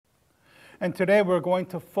And today we're going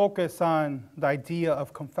to focus on the idea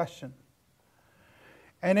of confession.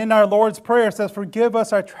 And in our Lord's Prayer it says, forgive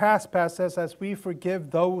us our trespasses as we forgive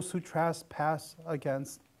those who trespass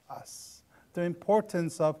against us. The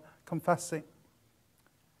importance of confessing.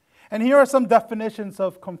 And here are some definitions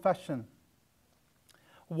of confession.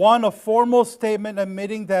 1, a formal statement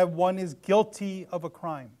admitting that one is guilty of a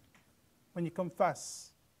crime when you confess.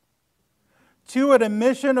 2, an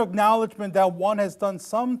admission or acknowledgement that one has done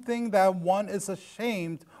something that one is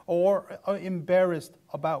ashamed or embarrassed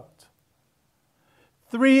about.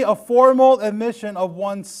 3, a formal admission of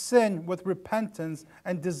one's sin with repentance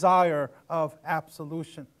and desire of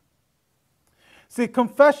absolution. See,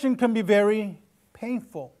 confession can be very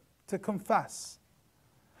painful to confess.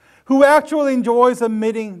 Who actually enjoys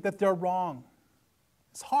admitting that they're wrong?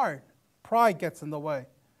 It's hard. Pride gets in the way.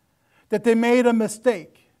 That they made a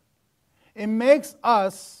mistake. It makes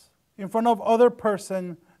us, in front of other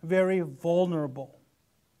person, very vulnerable.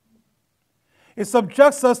 It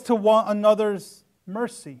subjects us to one another's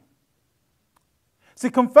mercy. See,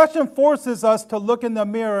 confession forces us to look in the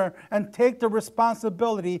mirror and take the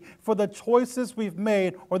responsibility for the choices we've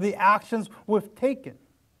made or the actions we've taken.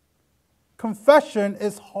 Confession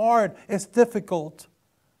is hard, it's difficult.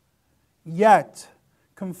 Yet,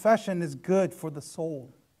 confession is good for the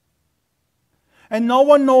soul. And no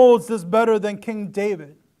one knows this better than King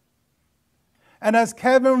David. And as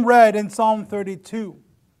Kevin read in Psalm 32,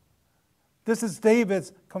 this is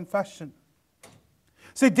David's confession.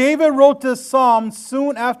 See, David wrote this psalm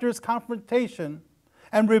soon after his confrontation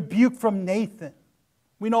and rebuke from Nathan.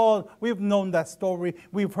 We've known that story.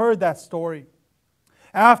 We've heard that story.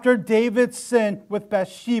 After David's sin with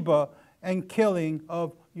Bathsheba and killing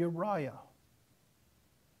of Uriah.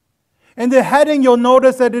 In the heading, you'll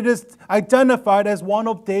notice that it is identified as one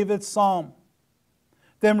of David's psalms,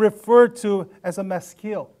 then referred to as a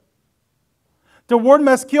maskil. The word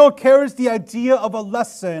maskil carries the idea of a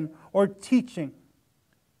lesson or teaching.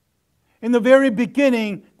 In the very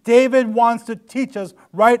beginning, David wants to teach us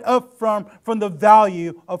right up from the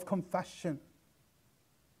value of confession.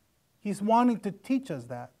 He's wanting to teach us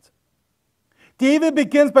that. David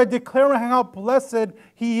begins by declaring how blessed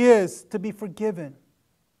he is to be forgiven.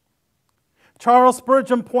 Charles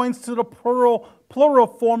Spurgeon points to the plural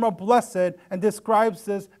form of blessed and describes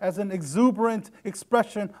this as an exuberant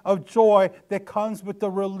expression of joy that comes with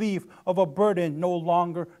the relief of a burden no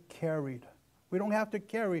longer carried. We don't have to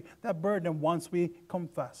carry that burden once we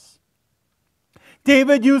confess.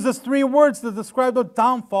 David uses 3 words to describe the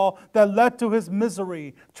downfall that led to his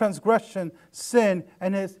misery, transgression, sin,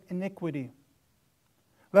 and his iniquity.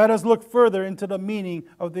 Let us look further into the meaning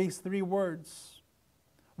of these 3 words.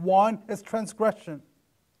 1 is transgression.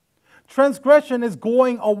 Transgression is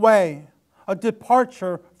going away, a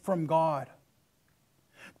departure from God.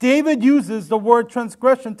 David uses the word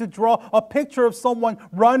transgression to draw a picture of someone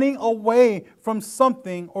running away from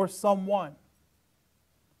something or someone.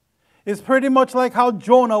 It's pretty much like how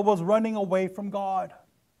Jonah was running away from God.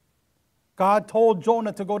 God told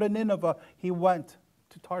Jonah to go to Nineveh. He went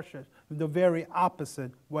to Tarshish the very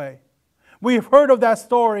opposite way. We've heard of that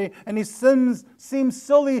story, and it seems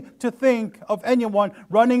silly to think of anyone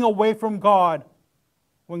running away from God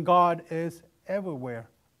when God is everywhere,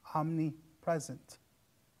 omnipresent.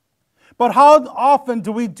 But how often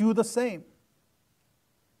do we do the same?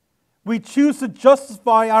 We choose to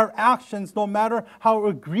justify our actions no matter how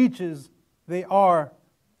egregious they are,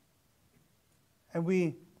 and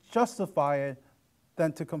we justify it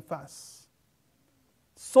than to confess.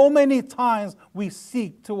 So many times we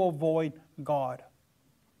seek to avoid God.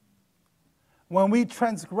 When we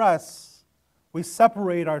transgress, we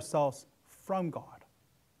separate ourselves from God.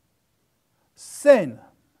 Sin.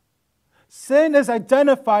 Sin is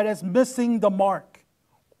identified as missing the mark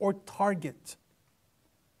or target.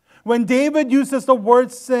 When David uses the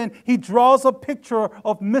word sin, he draws a picture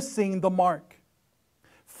of missing the mark,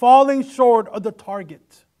 falling short of the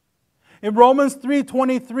target. In Romans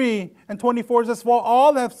 3:23 and 24 it says, for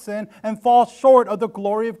all have sinned and fall short of the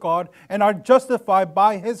glory of God and are justified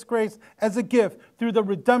by His grace as a gift through the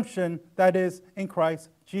redemption that is in Christ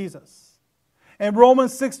Jesus. In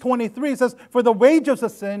Romans 6:23 it says, for the wages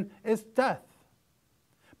of sin is death,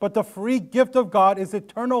 but the free gift of God is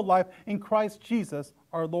eternal life in Christ Jesus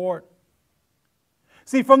our Lord.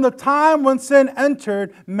 See, from the time when sin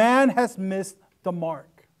entered, man has missed the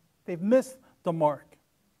mark. They've missed the mark.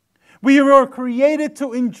 We were created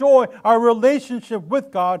to enjoy our relationship with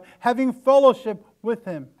God, having fellowship with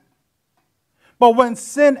Him. But when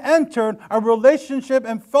sin entered, our relationship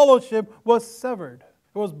and fellowship was severed.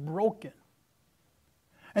 It was broken.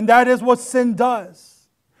 And that is what sin does.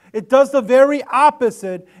 It does the very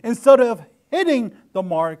opposite. Instead of hitting the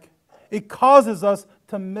mark, it causes us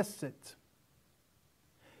to miss it.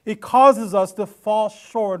 It causes us to fall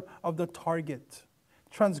short of the target.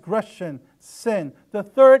 Transgression, sin. The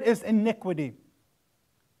third is iniquity.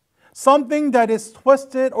 Something that is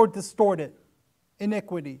twisted or distorted.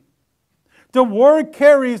 Iniquity. The word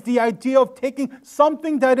carries the idea of taking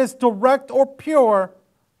something that is direct or pure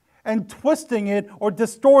and twisting it or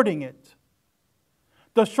distorting it.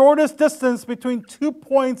 The shortest distance between 2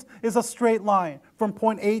 points is a straight line from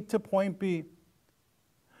point A to point B.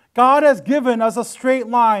 God has given us a straight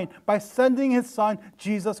line by sending His Son,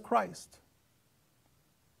 Jesus Christ.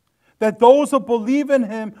 That those who believe in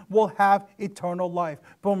Him will have eternal life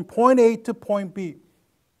from point A to point B.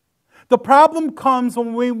 The problem comes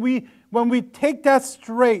when we take that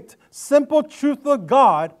straight, simple truth of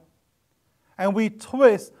God and we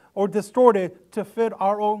twist or distort it to fit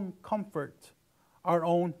our own comfort, our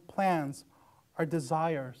own plans, our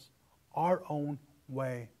desires, our own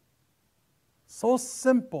way. So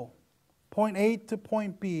simple, point A to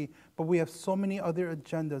point B, but we have so many other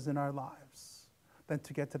agendas in our lives than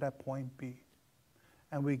to get to that point B.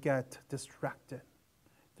 And we get distracted.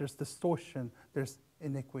 There's distortion, there's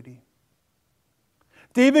iniquity.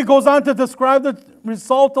 David goes on to describe the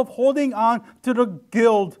result of holding on to the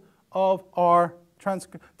guilt of our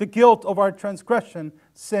transgression,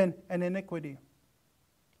 sin, and iniquity.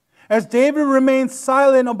 As David remained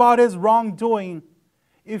silent about his wrongdoing,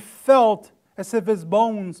 it felt as if his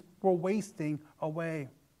bones were wasting away.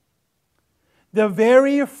 The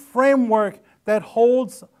very framework that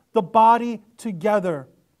holds the body together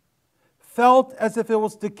felt as if it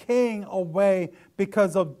was decaying away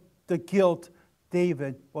because of the guilt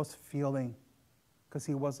David was feeling, because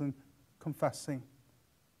he wasn't confessing.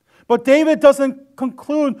 But David doesn't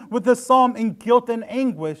conclude with the psalm in guilt and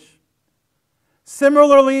anguish.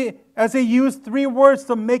 Similarly, as he used 3 words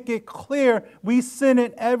to make it clear we sin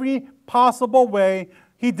in every possible way,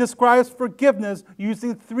 he describes forgiveness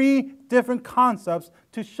using 3 different concepts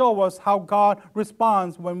to show us how God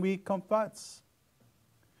responds when we confess.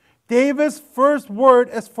 David's first word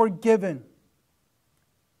is forgiven.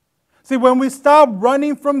 See, when we stop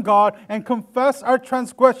running from God and confess our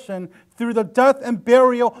transgression through the death and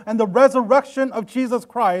burial and the resurrection of Jesus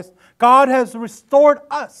Christ, God has restored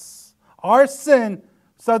us, our sin,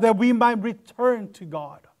 so that we might return to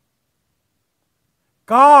God.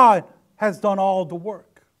 God has done all the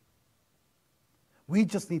work. We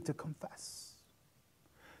just need to confess.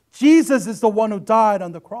 Jesus is the one who died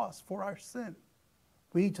on the cross for our sin.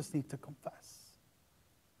 We just need to confess.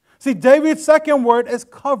 See, David's second word is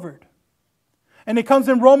covered. And it comes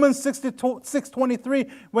in Romans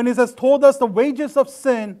 6:23 when it says, told us the wages of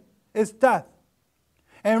sin is death.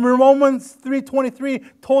 And Romans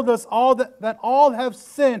 3:23 told us that all have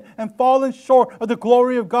sinned and fallen short of the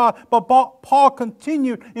glory of God. But Paul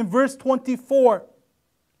continued in verse 24.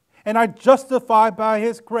 And are justified by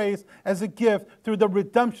His grace as a gift through the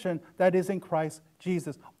redemption that is in Christ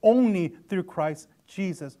Jesus. Only through Christ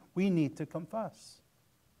Jesus we need to confess.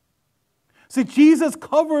 See, Jesus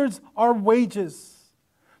covers our wages.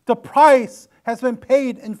 The price has been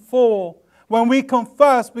paid in full. When we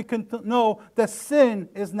confess, we can know that sin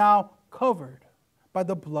is now covered by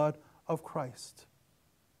the blood of Christ.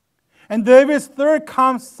 And David's third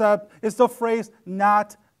concept is the phrase,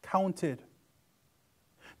 not counted.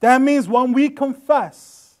 That means when we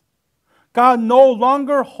confess, God no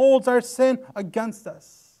longer holds our sin against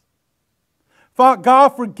us. God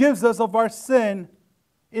forgives us of our sin.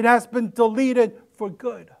 It has been deleted for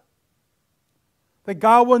good. That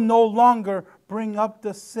God will no longer bring up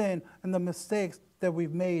the sin and the mistakes that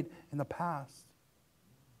we've made in the past.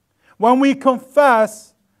 When we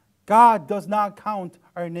confess, God does not count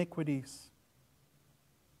our iniquities.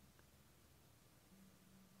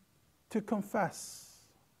 To confess,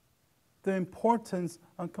 the importance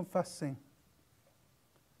of confessing.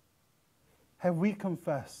 Have we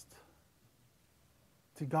confessed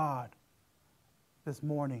to God this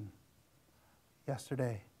morning,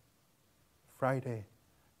 yesterday, Friday,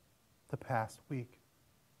 the past week?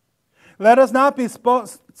 Let us not be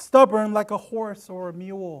stubborn like a horse or a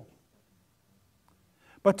mule,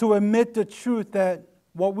 but to admit the truth that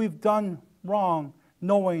what we've done wrong,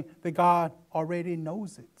 knowing that God already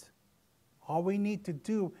knows it. All we need to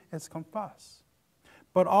do is confess.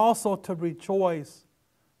 But also to rejoice,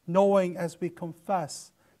 knowing as we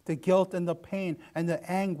confess, the guilt and the pain and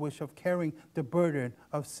the anguish of carrying the burden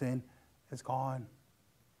of sin is gone.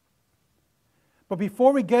 But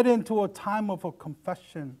before we get into a time of a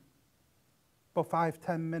confession, for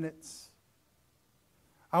 5-10 minutes,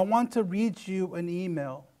 I want to read you an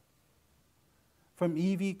email from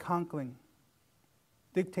Evie Conkling.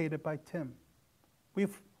 dictated by Tim.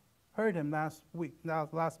 We've heard him last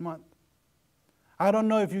month. I don't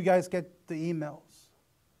know if you guys get the emails,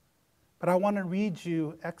 but I want to read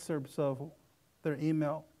you excerpts of their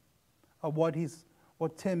email of what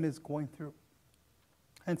Tim is going through.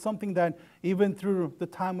 And something that even through the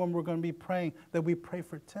time when we're going to be praying, that we pray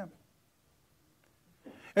for Tim.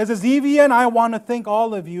 As a ZVN, I want to thank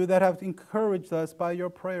all of you that have encouraged us by your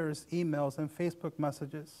prayers, emails, and Facebook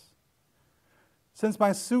messages. Since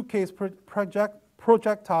my suitcase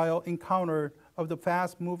projectile encounter of the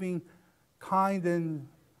fast-moving kind in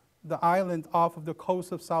the island off of the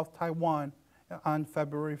coast of South Taiwan on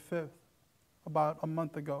February 5th, about a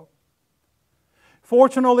month ago.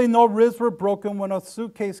 Fortunately, no ribs were broken when a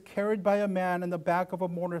suitcase carried by a man in the back of a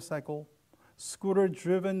motorcycle scooter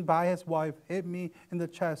driven by his wife hit me in the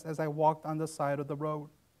chest as I walked on the side of the road.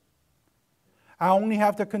 I only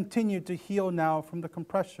have to continue to heal now from the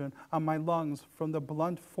compression on my lungs from the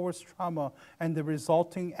blunt force trauma and the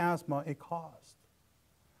resulting asthma it caused.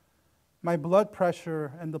 My blood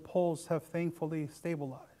pressure and the pulse have thankfully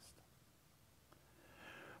stabilized.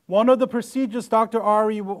 One of the procedures Dr.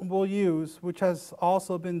 Ari will use, which has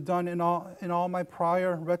also been done in all my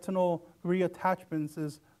prior retinal reattachments,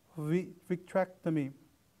 is vitrectomy.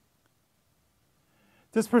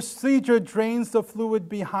 This procedure drains the fluid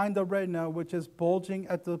behind the retina, which is bulging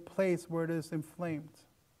at the place where it is inflamed.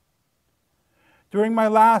 During my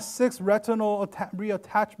last 6 retinal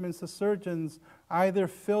reattachments, the surgeons either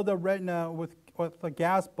filled the retina with a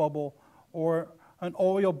gas bubble or an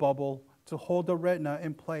oil bubble to hold the retina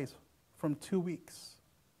in place from 2 weeks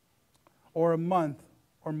or a month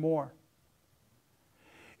or more.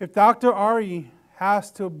 If Dr. Ari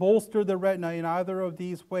has to bolster the retina in either of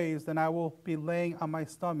these ways, then I will be laying on my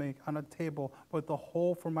stomach on a table with a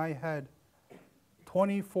hole for my head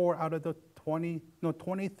 23 out of the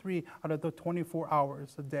 24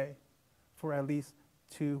 hours a day for at least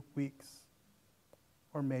 2 weeks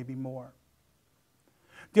or maybe more.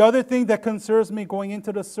 The other thing that concerns me going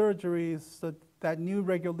into the surgery is that new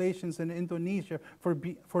regulations in Indonesia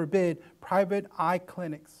forbid private eye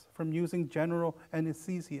clinics from using general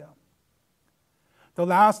anesthesia. The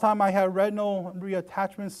last time I had retinal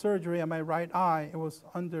reattachment surgery on my right eye, it was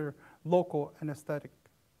under local anesthetic.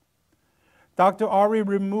 Dr. Ari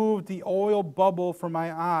removed the oil bubble from my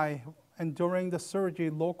eye, and during the surgery,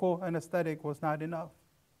 local anesthetic was not enough.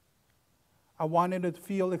 I wanted to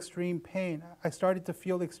feel extreme pain. I started to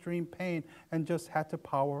feel extreme pain and just had to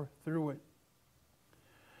power through it.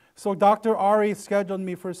 So Dr. Ari scheduled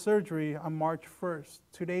me for surgery on March 1st,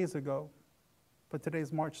 2 days ago, but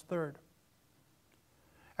today's March 3rd.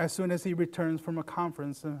 As soon as he returns from a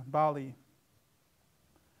conference in Bali.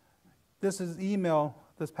 This is email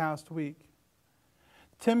this past week.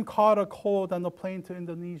 Tim caught a cold on the plane to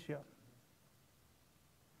Indonesia.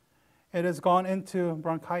 It has gone into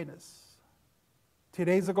bronchitis. 2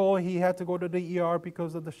 days ago, he had to go to the ER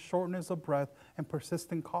because of the shortness of breath and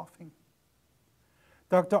persistent coughing.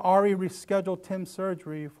 Dr. Ari rescheduled Tim's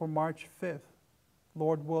surgery for March 5th,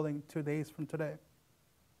 Lord willing, 2 days from today.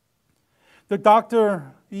 The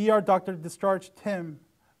ER doctor discharged Tim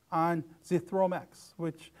on Zithromax,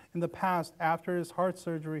 which in the past, after his heart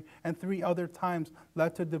surgery and 3 other times,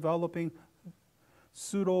 led to developing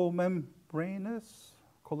pseudomembranous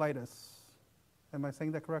colitis. Am I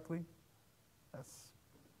saying that correctly? Yes.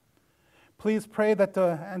 Please pray that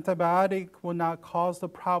the antibiotic will not cause the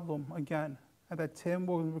problem again, and that Tim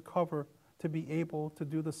will recover to be able to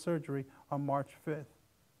do the surgery on March 5th.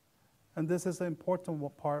 And this is the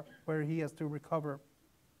important part where he has to recover.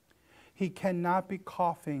 He cannot be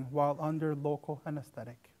coughing while under local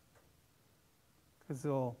anesthetic because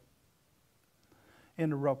it'll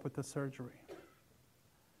interrupt with the surgery.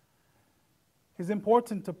 It's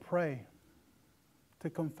important to pray, to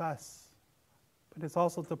confess, but it's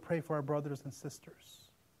also to pray for our brothers and sisters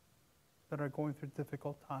that are going through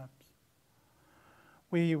difficult times.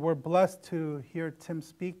 We were blessed to hear Tim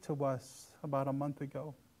speak to us about a month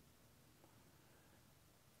ago.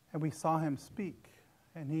 And we saw him speak,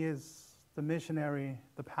 and he is the missionary,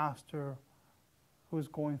 the pastor who is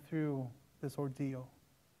going through this ordeal.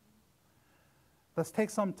 Let's take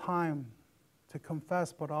some time to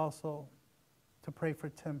confess, but also to pray for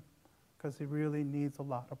Tim, because he really needs a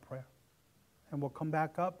lot of prayer. And we'll come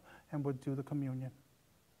back up and we'll do the communion.